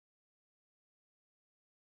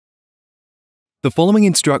The following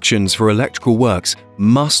instructions for electrical works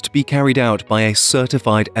must be carried out by a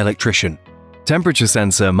certified electrician. Temperature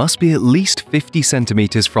sensor must be at least 50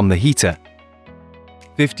 centimeters from the heater,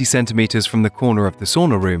 50 centimeters from the corner of the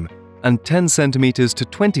sauna room, and 10 centimeters to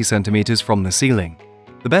 20 centimeters from the ceiling.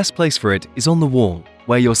 The best place for it is on the wall,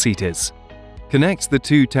 where your seat is. Connect the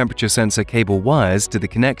two temperature sensor cable wires to the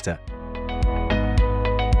connector.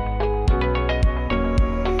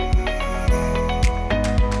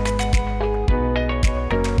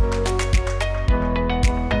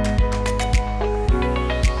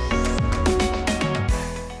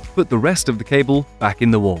 Put the rest of the cable back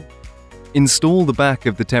in the wall. Install the back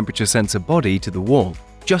of the temperature sensor body to the wall,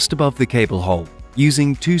 just above the cable hole,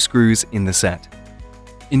 using 2 screws in the set.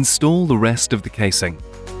 Install the rest of the casing.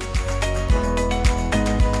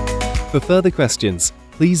 For further questions,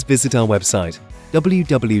 please visit our website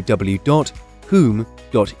www.huum.eu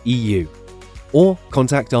or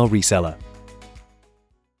contact our reseller.